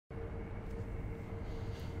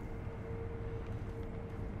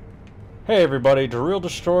Hey everybody,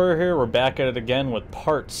 DaRealDestroyer here. We're back at it again with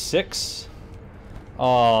part 6.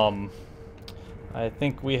 I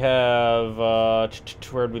think we have,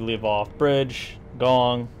 where'd we leave off? Bridge,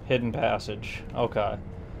 gong, hidden passage. Okay.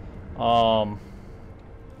 What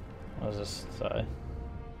does this say?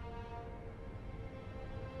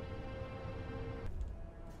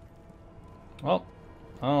 Well,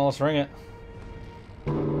 I don't know, let's ring it.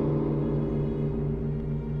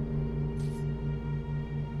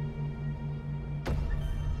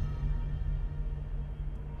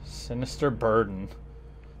 Sinister burden.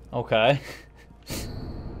 Okay.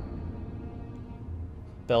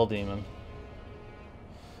 Bell demon.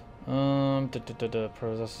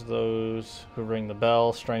 Possesses those who ring the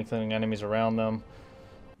bell, strengthening enemies around them.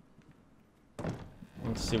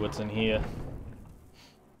 Let's see what's in here.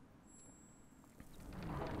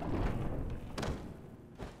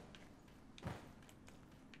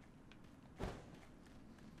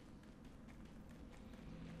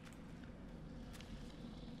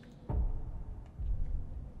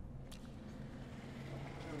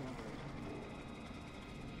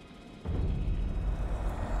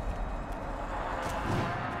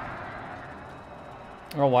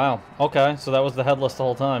 Oh wow. Okay, so that was the Headless the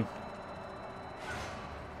whole time.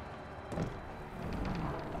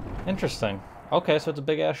 Interesting. Okay, so it's a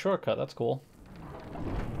big ass shortcut. That's cool.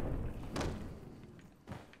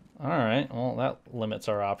 Alright, well that limits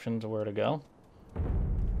our options of where to go.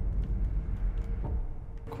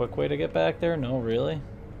 Quick way to get back there? No, really?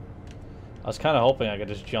 I was kind of hoping I could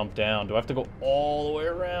just jump down. Do I have to go all the way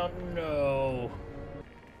around? No.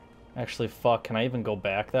 Actually, fuck, can I even go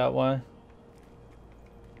back that way?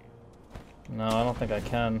 No, I don't think I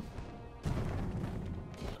can.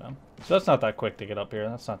 Okay. So that's not that quick to get up here.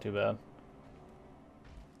 That's not too bad.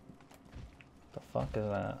 What the fuck is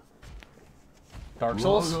that? Dark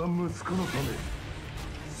Souls?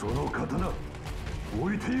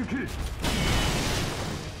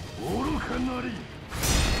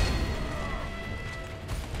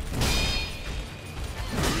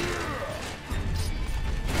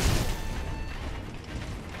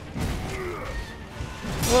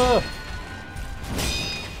 Ugh.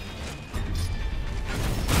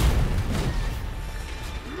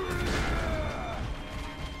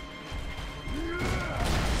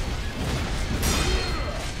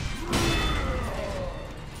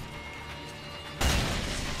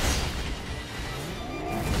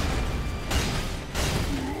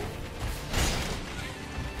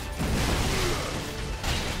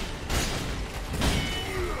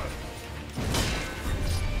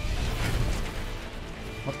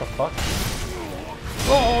 What the fuck?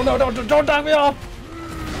 Oh no, don't knock me off!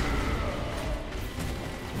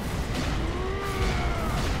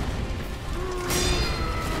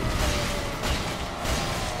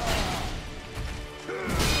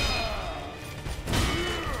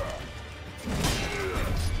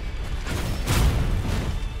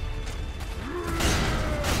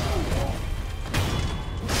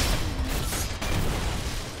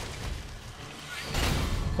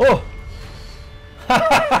 Oh!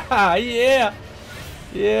 Yeah!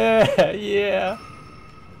 Yeah! Yeah!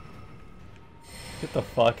 Get the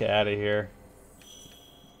fuck out of here.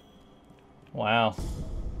 Wow.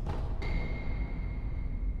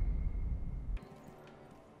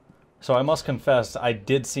 So I must confess, I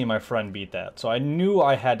did see my friend beat that. So I knew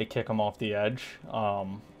I had to kick him off the edge.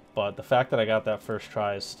 But the fact that I got that first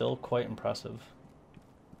try is still quite impressive.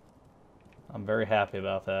 I'm very happy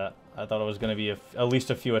about that. I thought it was going to be at least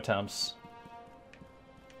a few attempts.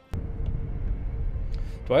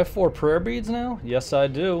 Do I have 4 prayer beads now? Yes, I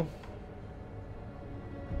do.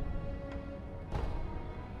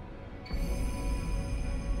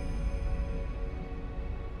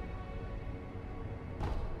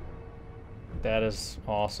 That is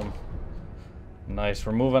awesome. Nice.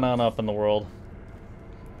 We're moving on up in the world.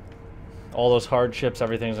 All those hardships,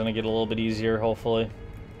 everything's going to get a little bit easier, hopefully.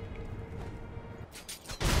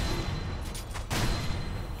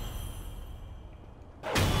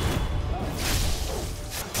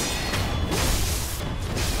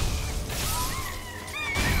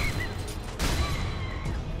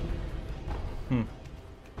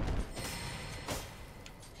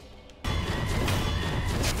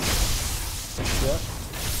 Yeah.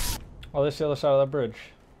 Oh, this is the other side of that bridge.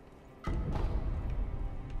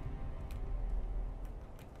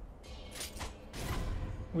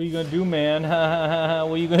 What are you gonna do, man? What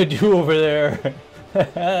are you gonna do over there?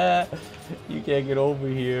 You can't get over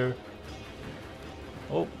here.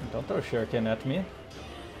 Oh, don't throw a shuriken at me.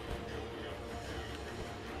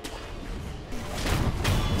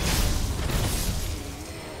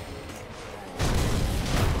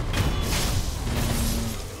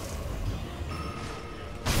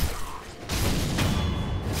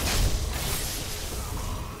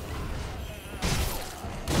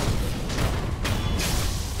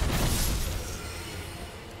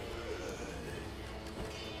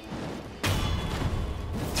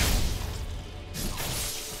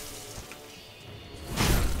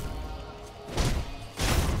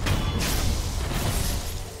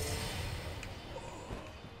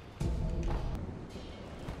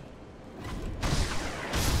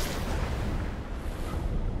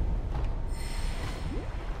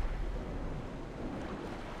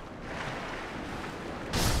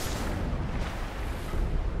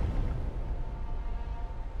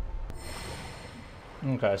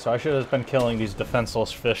 Okay, so I should have been killing these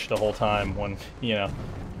defenseless fish the whole time when, you know,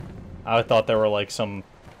 I thought they were like some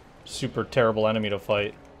super terrible enemy to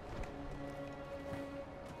fight.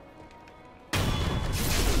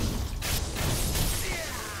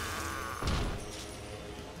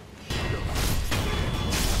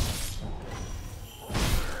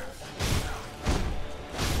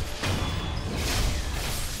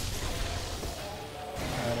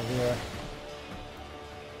 Out of here.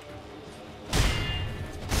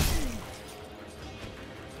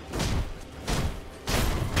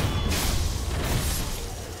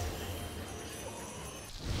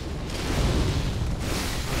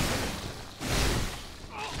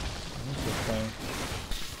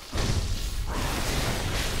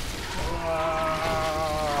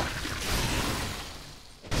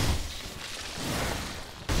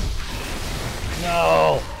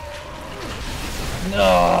 No!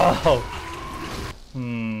 No! Let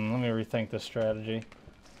me rethink this strategy. I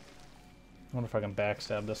wonder if I can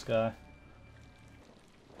backstab this guy.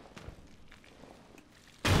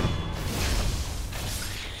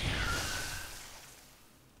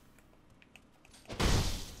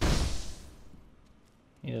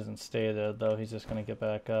 He doesn't stay there, though. He's just gonna get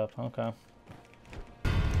back up. Okay.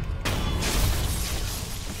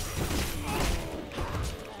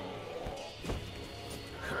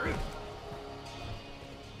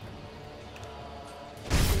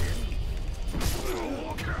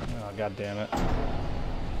 Oh, God damn it.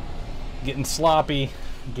 Getting sloppy.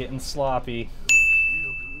 Getting sloppy.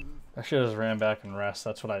 I should have just ran back and rest.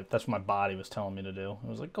 That's what my body was telling me to do. It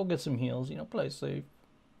was like, go get some heals, you know, play safe.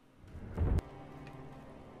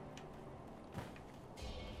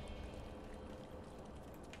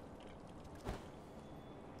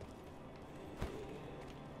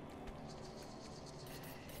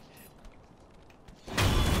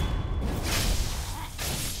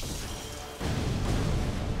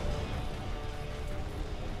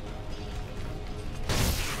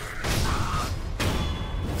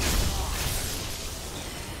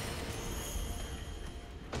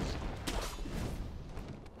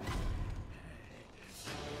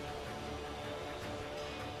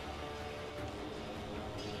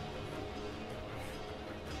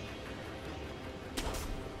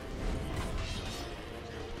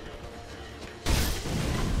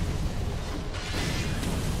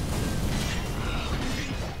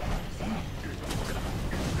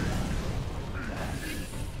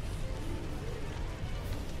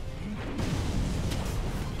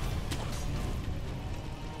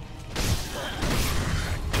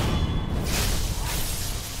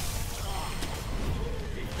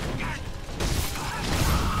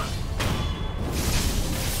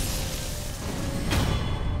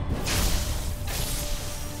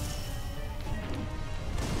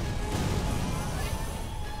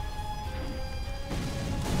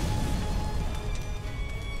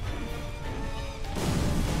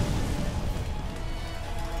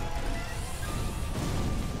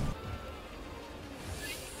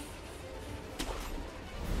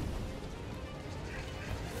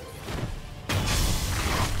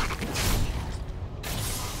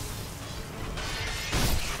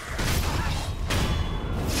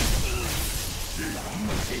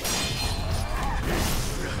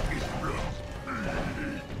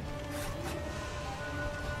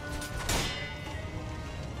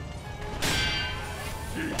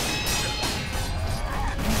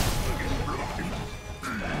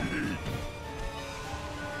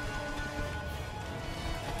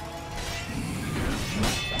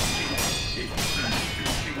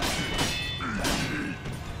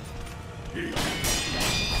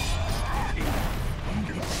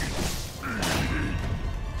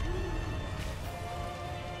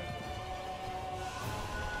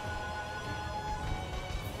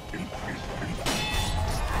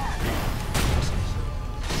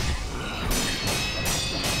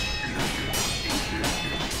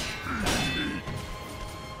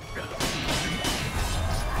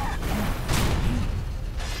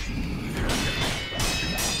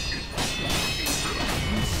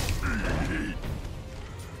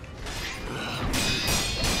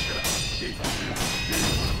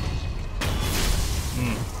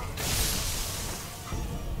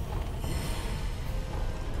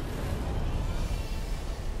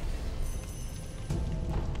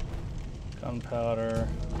 Gunpowder.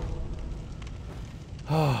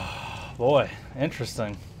 Oh, boy.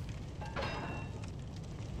 Interesting.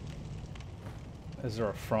 Is there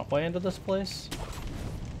a front way into this place?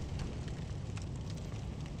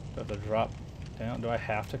 Do I have to drop down? Do I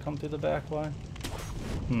have to come through the back way?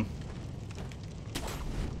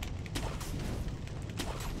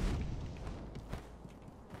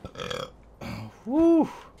 Woo!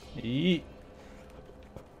 Yeet.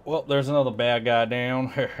 Well, there's another bad guy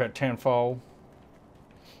down at tenfold.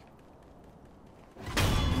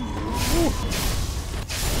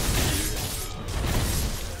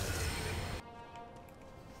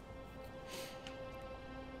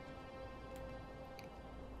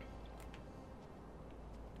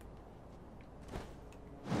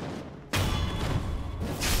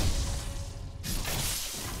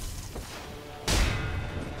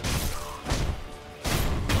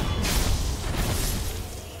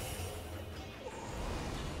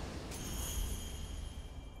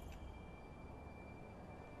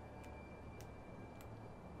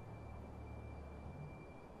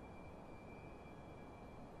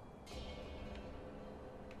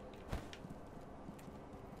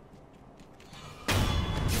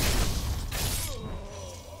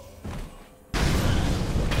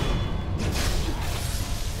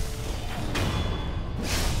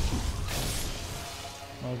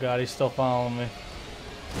 Oh god, he's still following me.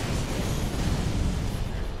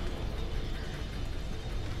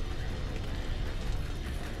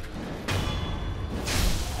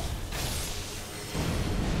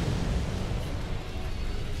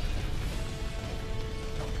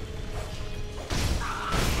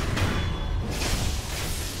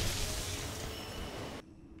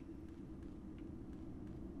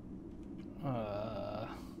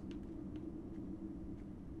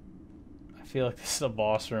 I feel like this is a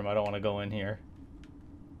boss room. I don't want to go in here.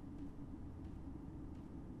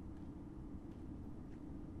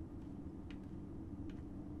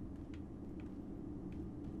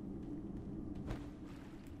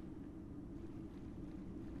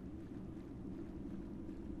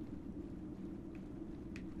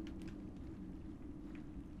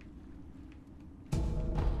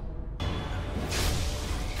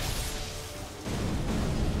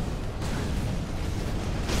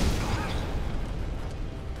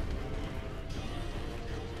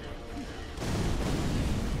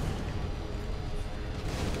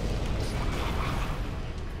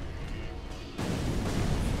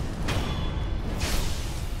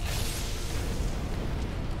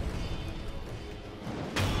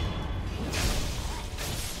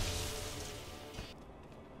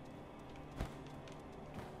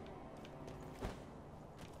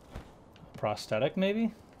 Prosthetic,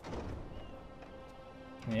 maybe?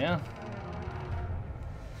 Yeah.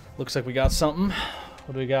 Looks like we got something.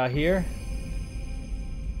 What do we got here?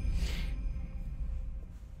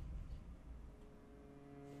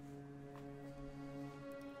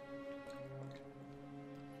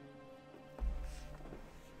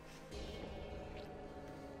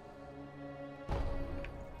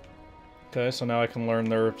 Okay, so now I can learn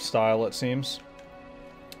their style, it seems.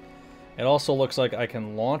 It also looks like I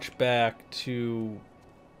can launch back to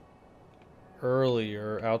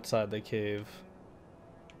earlier outside the cave.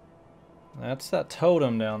 That's that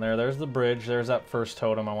totem down there. There's the bridge. There's that first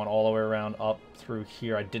totem. I went all the way around up through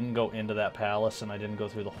here. I didn't go into that palace, and I didn't go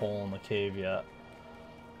through the hole in the cave yet.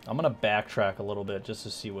 I'm going to backtrack a little bit just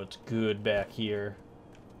to see what's good back here.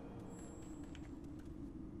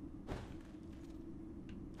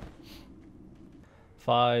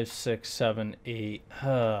 Five, 6, 7, 8.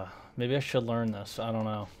 Maybe I should learn this. I don't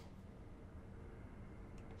know.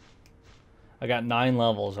 I got 9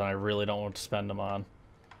 levels, and I really don't want to spend them on.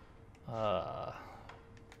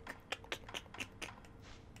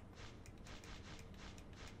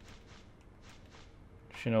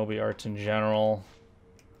 Shinobi arts in general.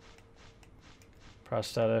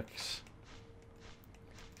 Prosthetics.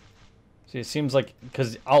 See, it seems like,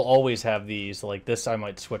 because I'll always have these, like this I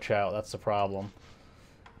might switch out, that's the problem.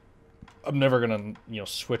 I'm never gonna, you know,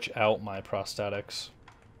 switch out my prosthetics.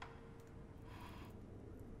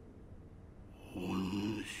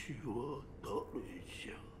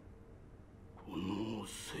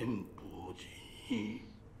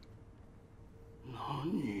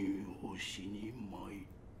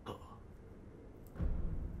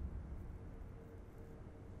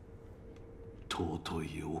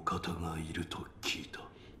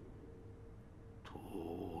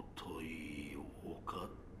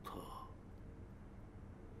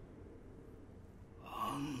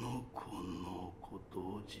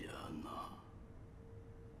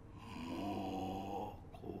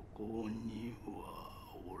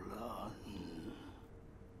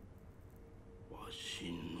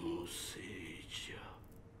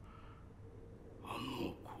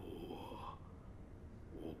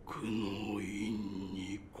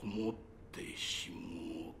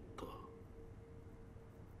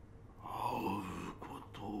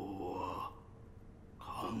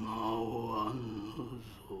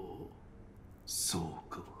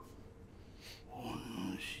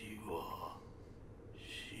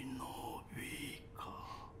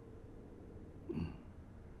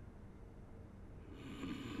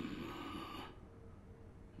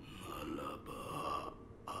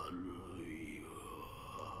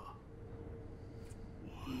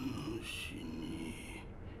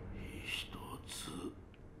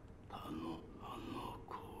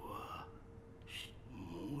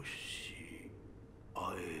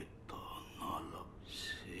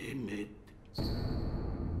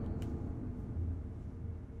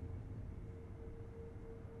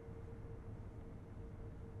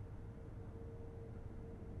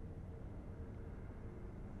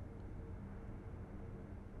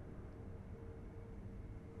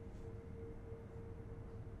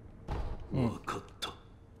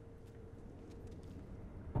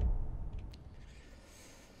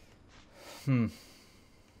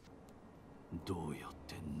 どうやっ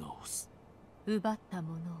て直す？奪った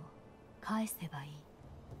ものを返せばいい。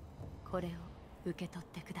これを受け取っ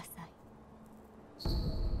てください。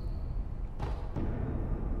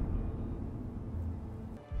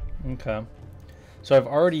Okay. So I've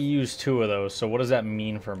already used 2 of those, so what does that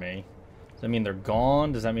mean for me? Does that mean they're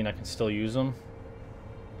gone? Does that mean I can still use them?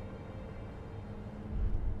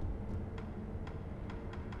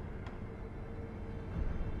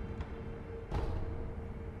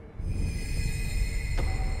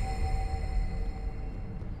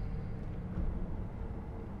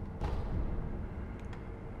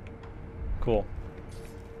 Cool.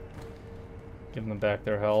 Give them back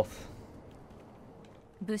their health.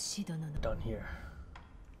 Done here.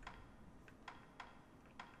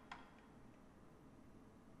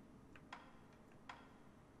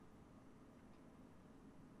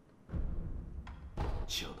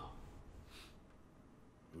 茶だ。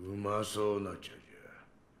うまそうな茶じ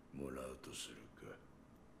ゃ。もらうとするか。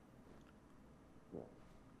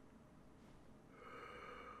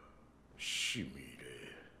しみれ。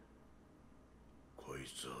こい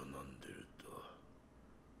つを飲んでると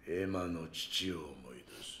エマの父を思い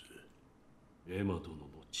出す。エマ殿の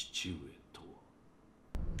父上と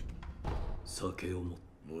は酒を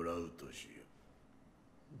もらうとしよ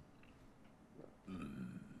う。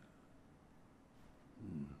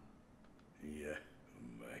いや、う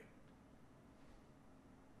まい。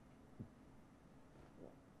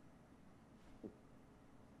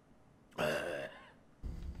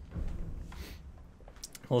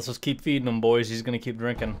Let's just keep feeding him, boys. He's gonna keep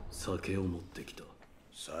drinking. 酒を持ってきた。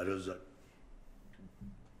猿酒。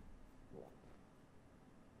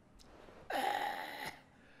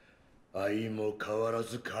相も変わら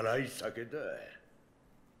ず辛い酒だ。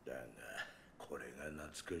だが、これが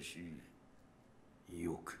懐かしい。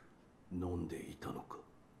よく飲んでいたのか。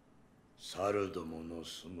猿どもの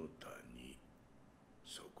住む谷。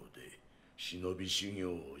そこで忍び修行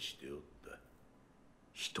をしておった。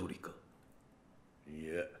一人か。い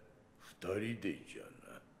や、二人でじゃ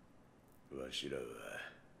な。わしら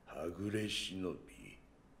ははぐれ忍び。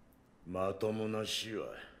まともな死は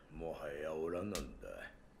もはやおらなんだ。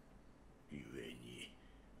ゆえに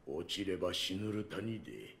落ちれば死ぬる谷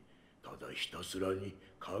でただひたすらに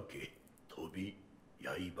かけ飛び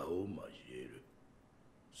刃を交える。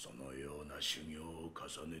そのような修行を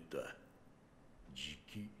重ねた。じ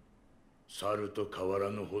き猿と変わら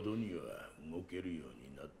ぬほどには動けるよう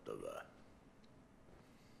になったが、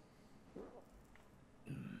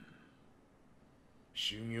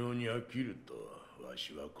修行に飽きるとわ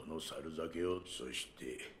しはこの猿酒を、そし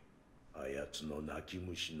てあやつの泣き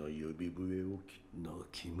虫の指笛を泣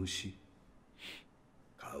き虫？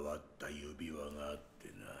変わった指輪があって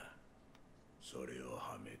な。それを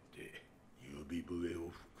はめて指笛を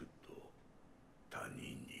吹くと他人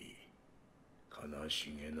に悲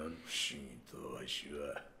しげな不思議とわし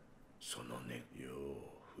はその音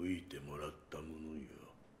を吹いてもらったものよ。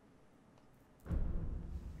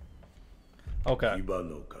Okay.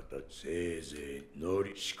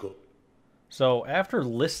 So after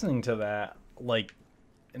listening to that, like,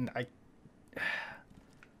 and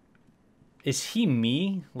is he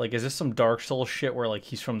me? Like, is this some Dark Souls shit where like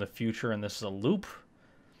he's from the future and this is a loop?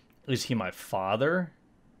 Is he my father?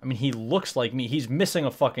 I mean, he looks like me. He's missing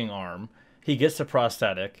a fucking arm. He gets a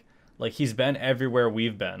prosthetic. Like, he's been everywhere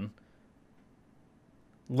we've been.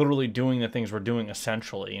 Literally doing the things we're doing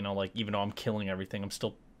essentially, you know, like, even though I'm killing everything, I'm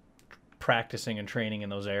still practicing and training in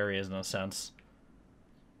those areas in a sense.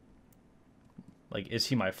 Like, is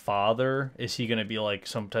he my father? Is he gonna be like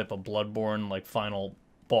some type of Bloodborne, like, final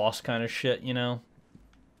boss kind of shit, you know?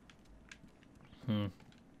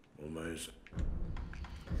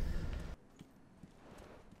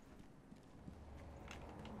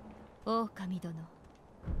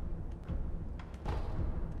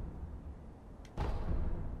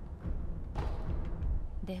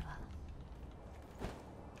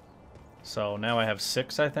 So now I have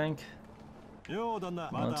 6, I think.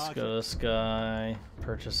 Let's go to this guy.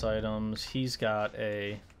 Purchase items. He's got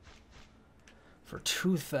a... For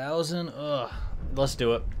 2,000? Ugh. Let's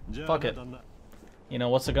do it. Fuck it. You know,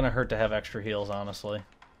 what's it gonna hurt to have extra heals, honestly?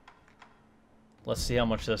 Let's see how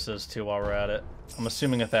much this is, too, while we're at it. I'm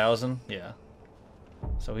assuming 1,000? Yeah.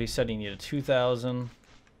 So he said he needed 2,000.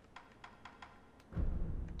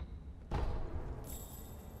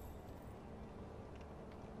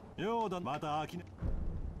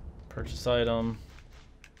 Purchase item.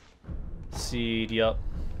 Seed, yup.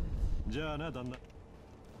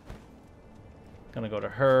 Gonna go to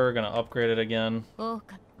her, gonna upgrade it again.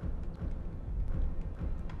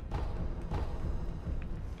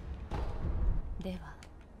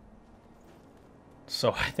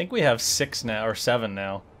 So I think we have 6 now, or 7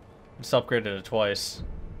 now. Just upgraded it twice.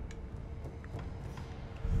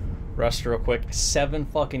 Rest real quick. 7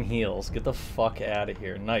 fucking heals. Get the fuck out of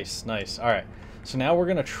here. Nice, nice. Alright. So now we're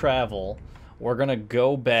gonna travel. We're gonna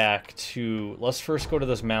go back to... Let's first go to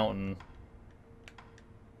this mountain.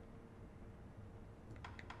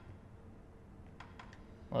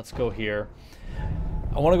 Let's go here.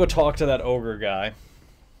 I want to go talk to that ogre guy.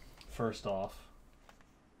 First off.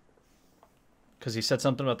 Because he said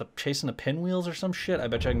something about chasing the pinwheels or some shit. I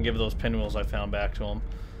bet you I can give those pinwheels I found back to him.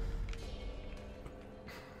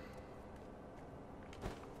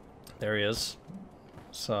 There he is.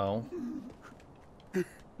 So.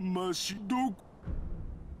 マシド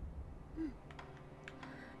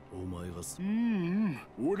お前が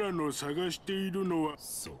オラの探しているのは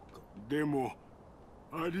そうかでも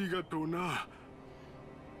ありがとうな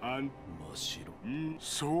真っ白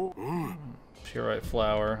そうPurite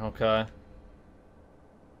flower, okay.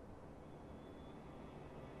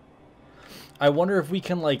 I wonder if we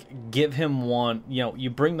can, like, give him one, you know,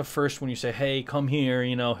 you bring the first one, you say, hey, come here,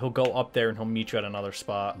 you know, he'll go up there and he'll meet you at another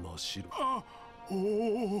spot. あお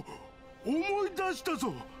お思い出した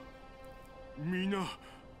ぞ皆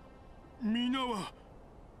は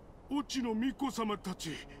オチの巫女様た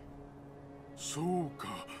ちそう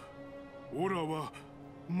かオラは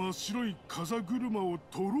真っ白い風車を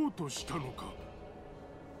取ろうとしたのか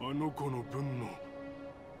あの子の分の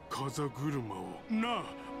風車をなあ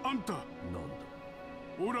あんたなんだ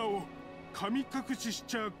オラを神隠しし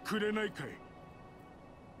ちゃくれないかい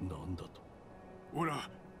なんだとオラ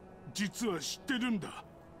実は知ってるんだ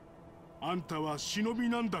あんたは忍び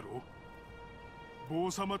なんだろ坊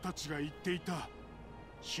様たちが言っていた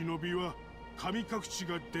忍びは神隠し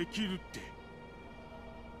ができるって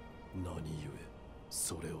何故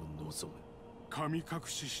それを望む神隠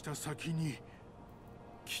しした先に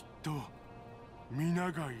きっと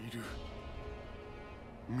皆がいる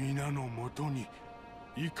皆のもとに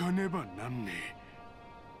行かねばなんねえ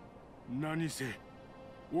何せ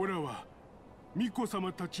オラは巫女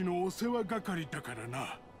様たちのお世話係だから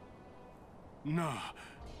ななあ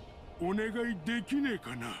お願いできねえ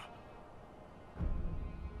かな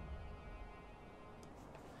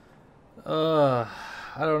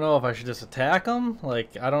I don't know if I should just attack him.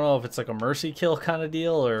 Like, I don't know if it's like a mercy kill kind of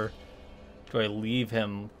deal, or do I leave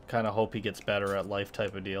him, kind of hope he gets better at life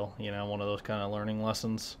type of deal. You know, one of those kind of learning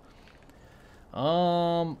lessons.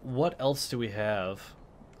 What else do we have?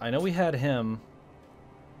 I know we had him.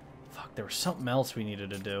 Fuck, there was something else we needed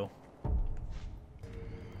to do.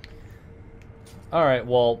 Alright,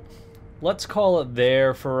 well, let's call it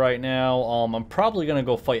there for right now. I'm probably going to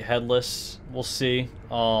go fight Headless. We'll see.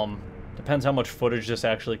 Depends how much footage this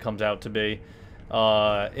actually comes out to be.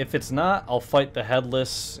 If it's not, I'll fight the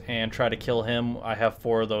Headless and try to kill him. I have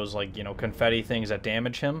 4 of those, like, you know, confetti things that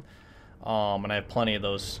damage him. And I have plenty of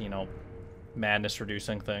those, you know,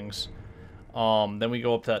 madness-reducing things. Then we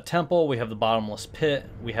go up to that temple. We have the bottomless pit.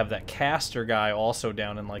 We have that caster guy also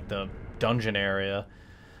down in, like, the dungeon area.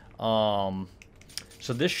 So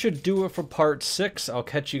this should do it for part 6. I'll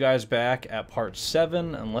catch you guys back at part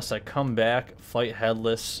 7, unless I come back, fight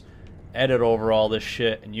Headless, edit over all this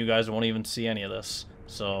shit, and you guys won't even see any of this.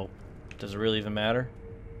 So, does it really even matter?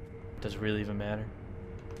 Does it really even matter?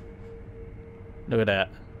 Look at that.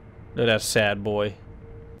 Look at that sad boy.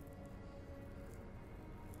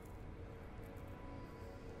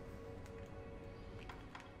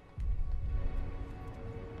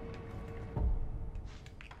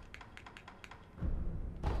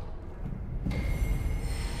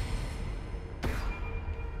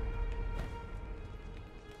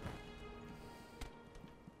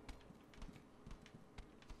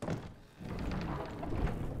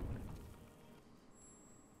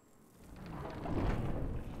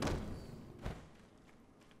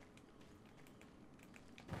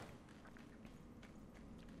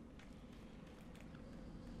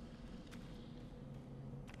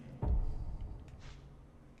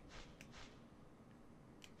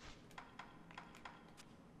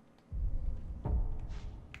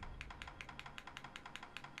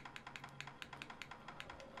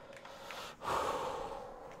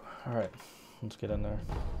 Alright, let's get in there.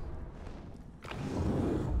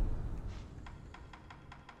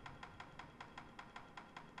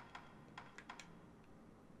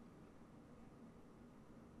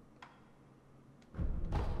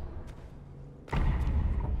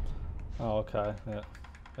 Oh, okay, yeah.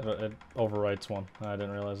 It overwrites one. I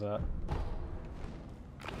didn't realize that.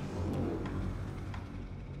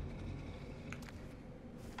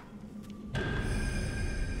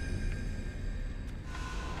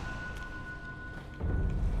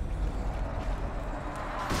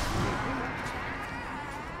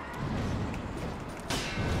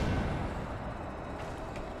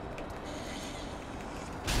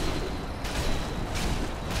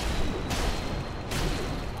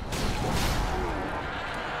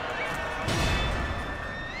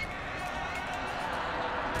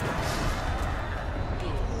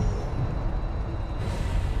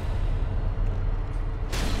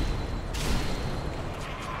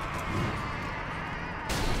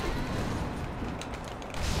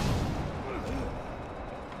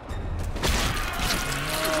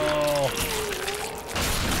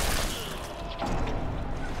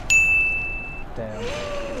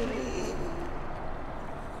 Damn.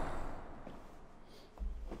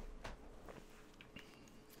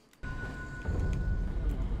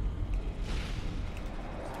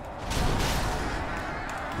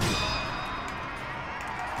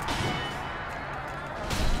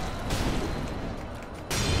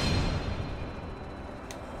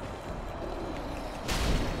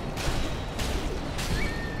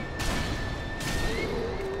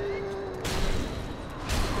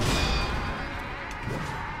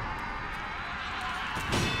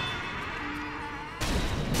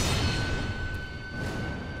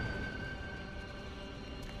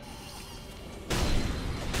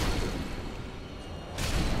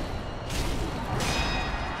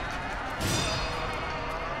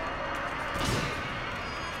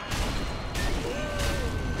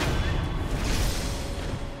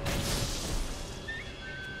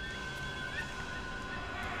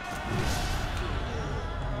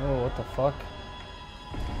 Oh, what the fuck?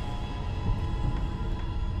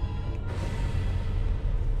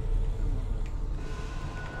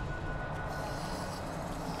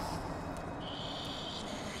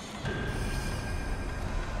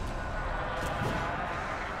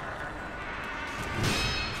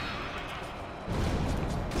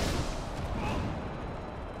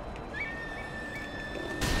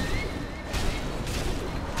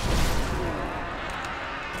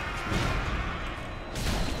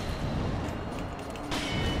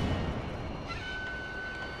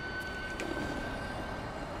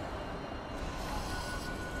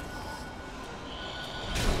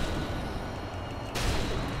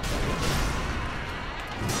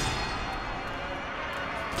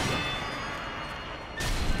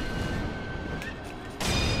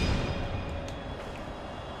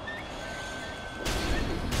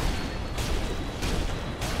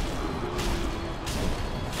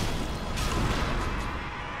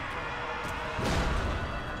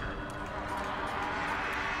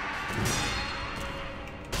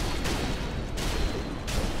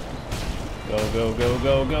 Go, go,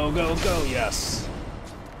 go, go, go, go, yes!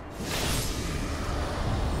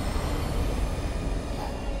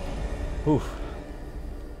 Oof.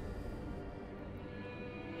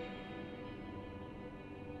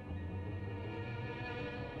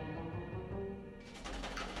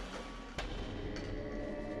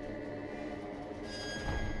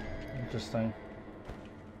 Interesting.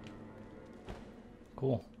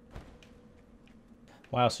 Cool.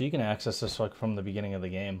 Wow, so you can access this like from the beginning of the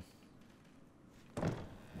game,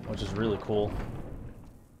 which is really cool.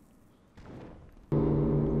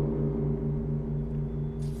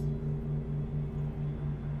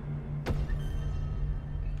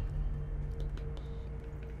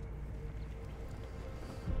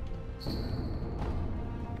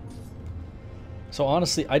 So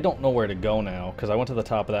honestly, I don't know where to go now, because I went to the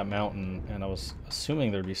top of that mountain and I was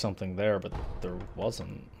assuming there'd be something there, but there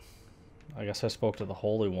wasn't. I guess I spoke to the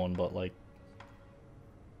Holy One, but like...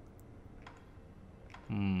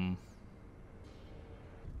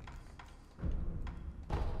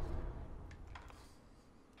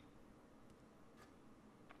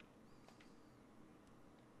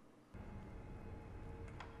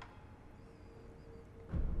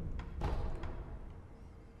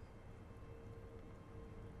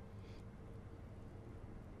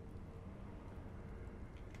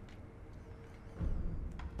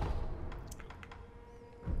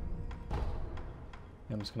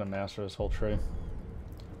 I'm just going to master this whole tree.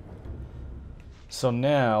 So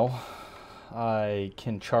now I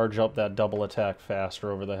can charge up that double attack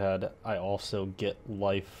faster over the head. I also get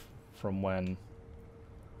life from when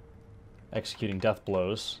executing death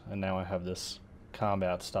blows, and now I have this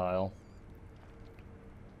combat style.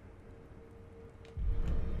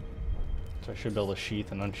 So I should be able to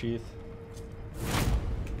sheath and unsheath.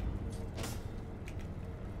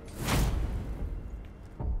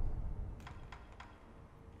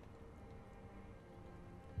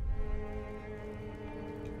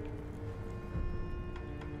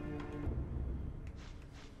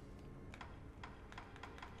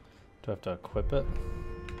 Do I have to equip it?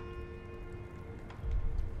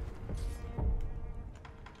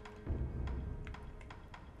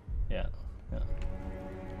 Yeah, yeah.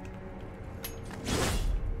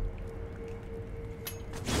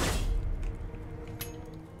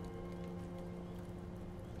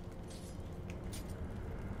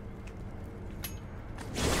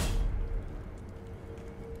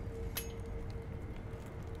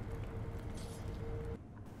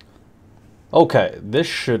 Okay, this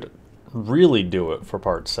should really do it for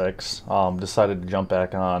part 6. Decided to jump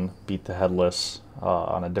back on, beat the Headless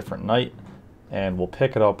on a different night, and we'll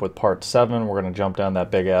pick it up with part 7. We're going to jump down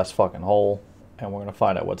that big ass fucking hole, and we're going to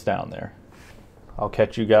find out what's down there. I'll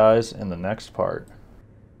catch you guys in the next part.